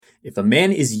If a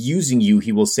man is using you,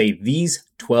 he will say these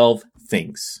 12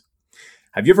 things.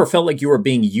 Have you ever felt like you are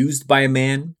being used by a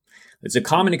man? It's a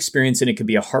common experience and it can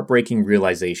be a heartbreaking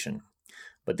realization.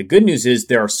 But the good news is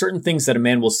there are certain things that a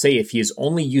man will say if he is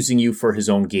only using you for his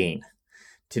own gain.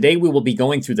 Today we will be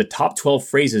going through the top 12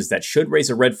 phrases that should raise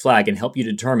a red flag and help you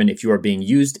determine if you are being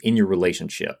used in your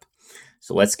relationship.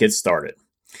 So let's get started.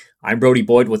 I'm Brody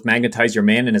Boyd with Magnetize Your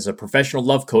Man, and as a professional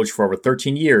love coach for over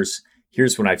 13 years,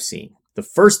 here's what I've seen. The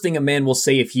first thing a man will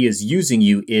say if he is using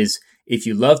you is, if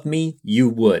you loved me, you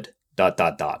would, ...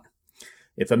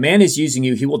 If a man is using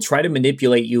you, he will try to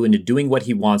manipulate you into doing what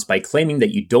he wants by claiming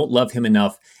that you don't love him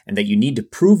enough and that you need to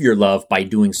prove your love by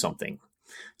doing something.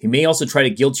 He may also try to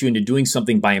guilt you into doing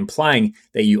something by implying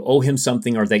that you owe him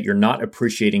something or that you're not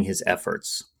appreciating his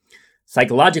efforts.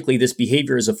 Psychologically, this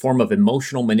behavior is a form of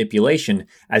emotional manipulation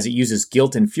as it uses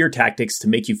guilt and fear tactics to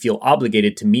make you feel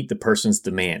obligated to meet the person's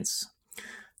demands.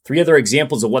 3 other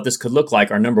examples of what this could look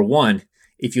like are: number 1,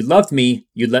 if you loved me,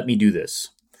 you'd let me do this.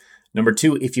 Number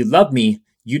 2, if you love me,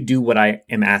 you'd do what I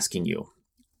am asking you.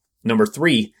 Number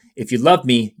 3, if you love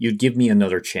me, you'd give me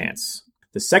another chance.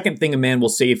 The second thing a man will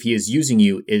say if he is using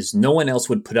you is, no one else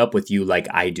would put up with you like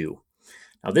I do.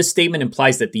 Now, this statement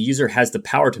implies that the user has the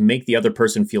power to make the other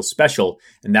person feel special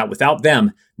and that without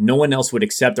them, no one else would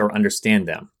accept or understand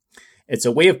them. It's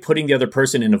a way of putting the other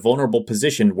person in a vulnerable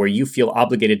position where you feel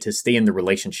obligated to stay in the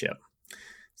relationship.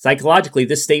 Psychologically,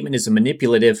 this statement is a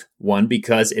manipulative one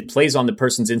because it plays on the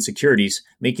person's insecurities,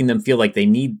 making them feel like they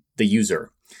need the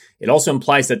user. It also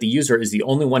implies that the user is the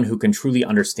only one who can truly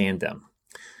understand them.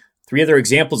 3 other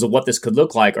examples of what this could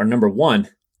look like are: number 1,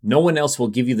 no one else will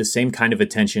give you the same kind of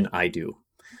attention I do.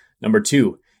 Number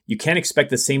 2, you can't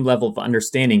expect the same level of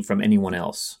understanding from anyone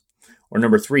else. Or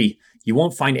number 3, you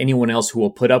won't find anyone else who will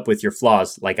put up with your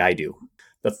flaws like I do.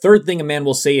 The third thing a man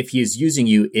will say if he is using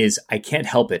you is, I can't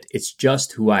help it, it's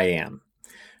just who I am.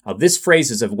 Now, this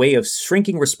phrase is a way of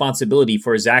shrinking responsibility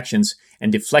for his actions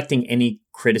and deflecting any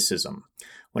criticism.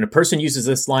 When a person uses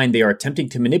this line, they are attempting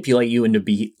to manipulate you into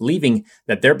believing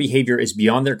that their behavior is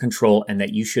beyond their control and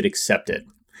that you should accept it.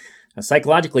 Now,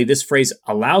 psychologically, this phrase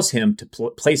allows him to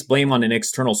place blame on an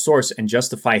external source and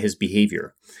justify his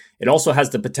behavior. It also has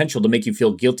the potential to make you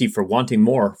feel guilty for wanting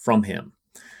more from him.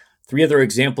 3 other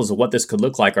examples of what this could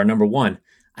look like are: number 1,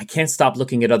 I can't stop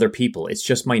looking at other people. It's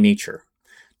just my nature.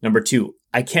 Number 2,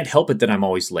 I can't help it that I'm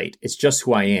always late. It's just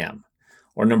who I am.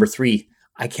 Or number 3,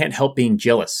 I can't help being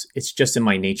jealous. It's just in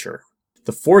my nature.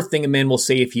 The fourth thing a man will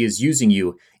say if he is using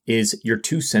you is, you're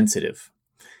too sensitive.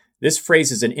 This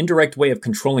phrase is an indirect way of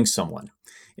controlling someone.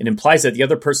 It implies that the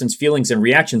other person's feelings and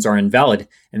reactions are invalid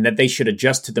and that they should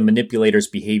adjust to the manipulator's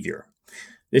behavior.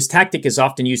 This tactic is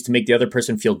often used to make the other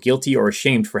person feel guilty or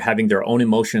ashamed for having their own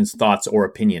emotions, thoughts, or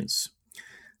opinions.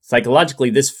 Psychologically,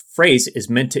 this phrase is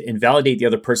meant to invalidate the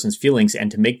other person's feelings and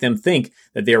to make them think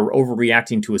that they are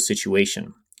overreacting to a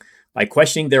situation. By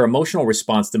questioning their emotional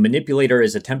response, the manipulator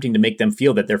is attempting to make them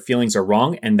feel that their feelings are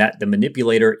wrong and that the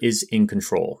manipulator is in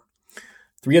control.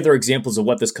 3 other examples of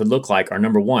what this could look like are: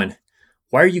 number 1,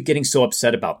 why are you getting so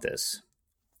upset about this?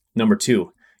 Number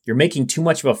 2, you're making too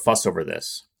much of a fuss over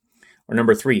this. Or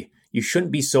number 3, you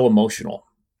shouldn't be so emotional.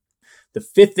 The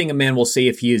fifth thing a man will say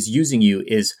if he is using you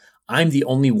is, I'm the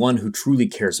only one who truly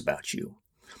cares about you.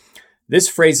 This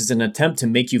phrase is an attempt to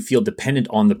make you feel dependent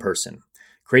on the person,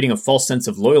 creating a false sense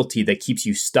of loyalty that keeps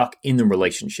you stuck in the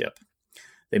relationship.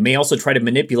 They may also try to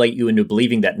manipulate you into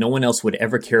believing that no one else would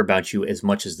ever care about you as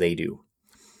much as they do.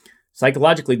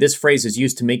 Psychologically, this phrase is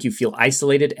used to make you feel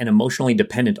isolated and emotionally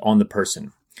dependent on the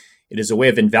person. It is a way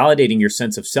of invalidating your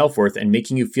sense of self-worth and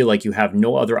making you feel like you have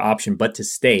no other option but to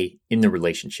stay in the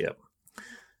relationship.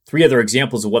 3 other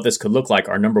examples of what this could look like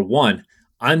are: number 1,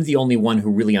 I'm the only one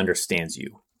who really understands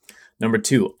you. Number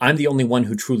 2, I'm the only one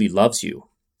who truly loves you.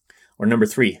 Or number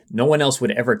 3, no one else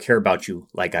would ever care about you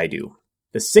like I do.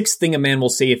 The sixth thing a man will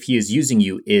say if he is using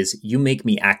you is, you make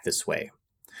me act this way.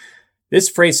 This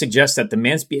phrase suggests that the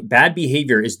man's bad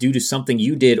behavior is due to something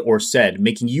you did or said,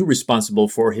 making you responsible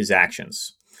for his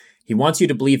actions. He wants you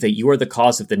to believe that you are the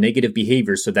cause of the negative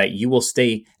behavior so that you will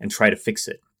stay and try to fix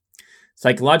it.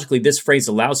 Psychologically, this phrase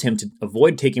allows him to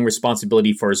avoid taking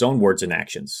responsibility for his own words and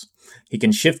actions. He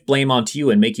can shift blame onto you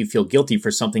and make you feel guilty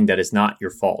for something that is not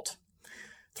your fault.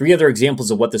 3 other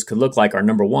examples of what this could look like are: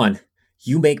 number 1,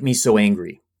 you make me so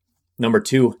angry. Number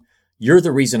 2, you're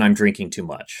the reason I'm drinking too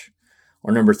much.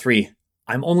 Or number 3,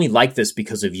 I'm only like this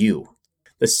because of you.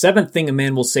 The seventh thing a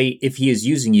man will say if he is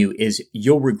using you is,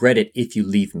 you'll regret it if you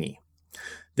leave me.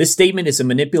 This statement is a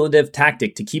manipulative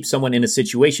tactic to keep someone in a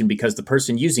situation because the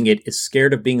person using it is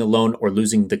scared of being alone or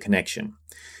losing the connection.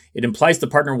 It implies the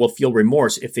partner will feel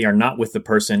remorse if they are not with the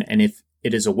person and if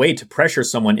It is a way to pressure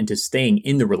someone into staying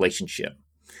in the relationship.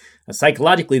 Now,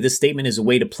 psychologically, this statement is a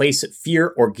way to place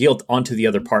fear or guilt onto the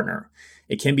other partner.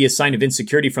 It can be a sign of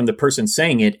insecurity from the person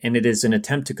saying it, and it is an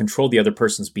attempt to control the other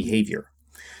person's behavior.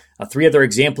 3 other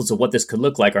examples of what this could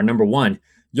look like are: number 1,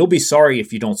 you'll be sorry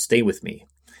if you don't stay with me.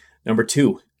 Number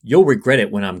 2, you'll regret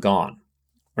it when I'm gone.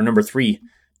 Or number 3,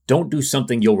 don't do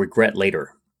something you'll regret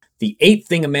later. The 8th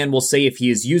thing a man will say if he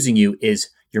is using you is,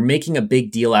 you're making a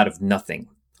big deal out of nothing.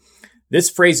 This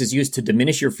phrase is used to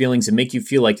diminish your feelings and make you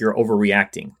feel like you're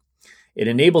overreacting. It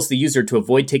enables the user to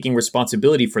avoid taking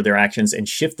responsibility for their actions and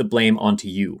shift the blame onto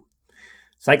you.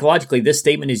 Psychologically, this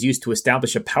statement is used to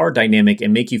establish a power dynamic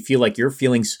and make you feel like your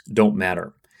feelings don't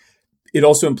matter. It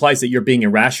also implies that you're being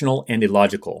irrational and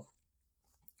illogical.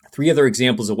 3 other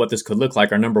examples of what this could look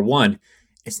like are: number 1,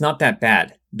 it's not that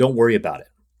bad. Don't worry about it.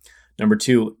 Number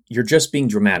 2, you're just being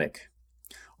dramatic.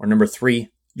 Or number 3,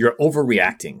 you're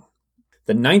overreacting.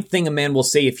 The 9th thing a man will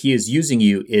say if he is using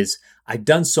you is, I've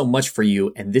done so much for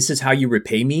you, and this is how you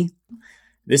repay me?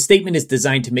 This statement is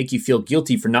designed to make you feel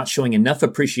guilty for not showing enough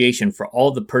appreciation for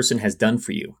all the person has done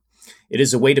for you. It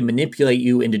is a way to manipulate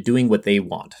you into doing what they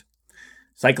want.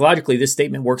 Psychologically, this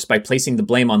statement works by placing the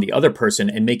blame on the other person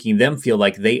and making them feel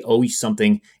like they owe you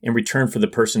something in return for the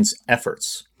person's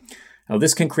efforts. Now,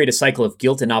 this can create a cycle of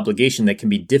guilt and obligation that can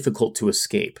be difficult to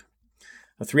escape.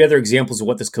 3 other examples of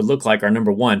what this could look like are: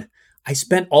 number 1, I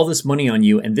spent all this money on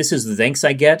you, and this is the thanks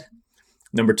I get.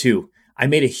 Number 2, I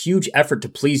made a huge effort to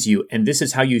please you, and this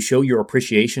is how you show your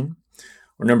appreciation.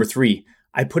 Or number 3,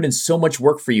 I put in so much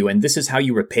work for you, and this is how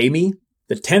you repay me.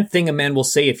 The 10th thing a man will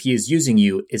say if he is using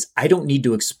you is, I don't need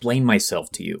to explain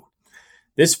myself to you.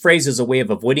 This phrase is a way of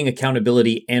avoiding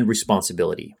accountability and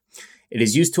responsibility. It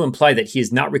is used to imply that he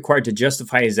is not required to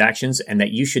justify his actions and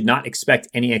that you should not expect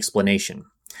any explanation.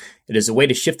 It is a way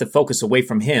to shift the focus away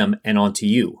from him and onto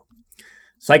you.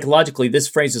 Psychologically, this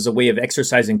phrase is a way of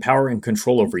exercising power and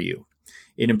control over you.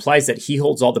 It implies that he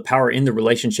holds all the power in the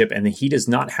relationship and that he does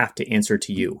not have to answer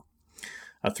to you.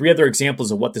 3 other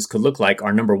examples of what this could look like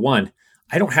are: number 1,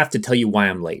 I don't have to tell you why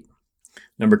I'm late.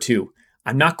 Number 2,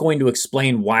 I'm not going to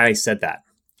explain why I said that.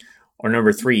 Or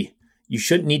number 3, you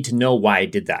shouldn't need to know why I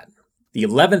did that. The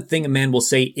 11th thing a man will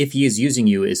say if he is using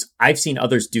you is, I've seen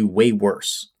others do way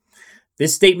worse.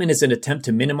 This statement is an attempt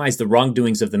to minimize the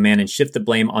wrongdoings of the man and shift the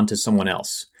blame onto someone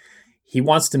else. He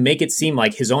wants to make it seem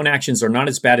like his own actions are not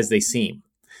as bad as they seem.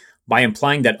 By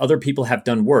implying that other people have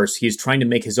done worse, he is trying to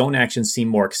make his own actions seem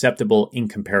more acceptable in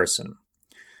comparison.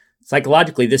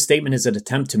 Psychologically, this statement is an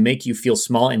attempt to make you feel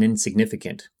small and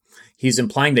insignificant. He is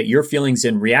implying that your feelings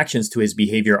and reactions to his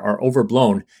behavior are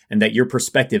overblown and that your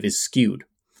perspective is skewed.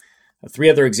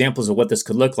 3 other examples of what this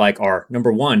could look like are: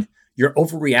 number 1, you're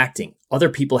overreacting. Other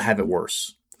people have it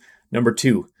worse. Number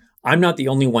 2, I'm not the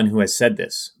only one who has said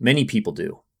this. Many people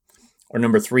do. Or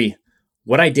number 3,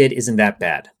 what I did isn't that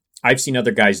bad. I've seen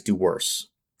other guys do worse.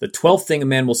 The 12th thing a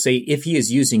man will say if he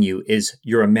is using you is,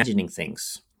 you're imagining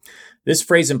things. This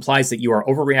phrase implies that you are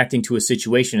overreacting to a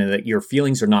situation and that your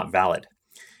feelings are not valid.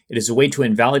 It is a way to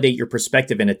invalidate your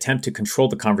perspective and attempt to control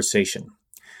the conversation.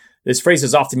 This phrase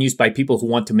is often used by people who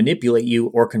want to manipulate you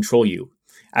or control you,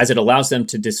 as it allows them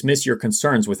to dismiss your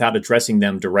concerns without addressing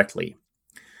them directly.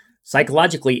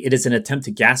 Psychologically, it is an attempt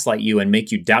to gaslight you and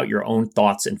make you doubt your own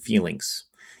thoughts and feelings.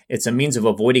 It's a means of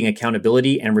avoiding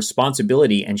accountability and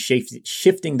responsibility and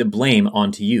shifting the blame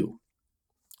onto you.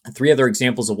 3 other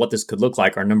examples of what this could look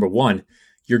like are: number 1,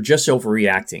 you're just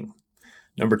overreacting.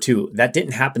 Number 2, that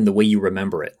didn't happen the way you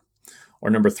remember it. Or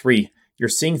number 3, you're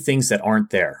seeing things that aren't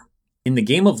there. In the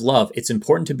game of love, it's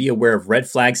important to be aware of red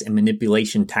flags and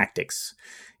manipulation tactics.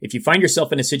 If you find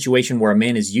yourself in a situation where a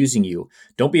man is using you,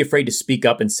 don't be afraid to speak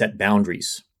up and set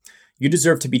boundaries. You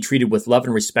deserve to be treated with love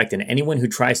and respect, and anyone who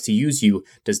tries to use you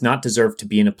does not deserve to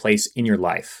be in a place in your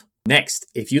life. Next,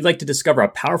 if you'd like to discover a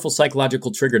powerful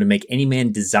psychological trigger to make any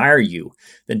man desire you,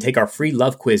 then take our free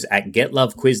love quiz at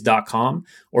getlovequiz.com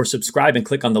or subscribe and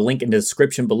click on the link in the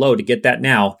description below to get that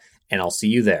now, and I'll see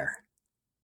you there.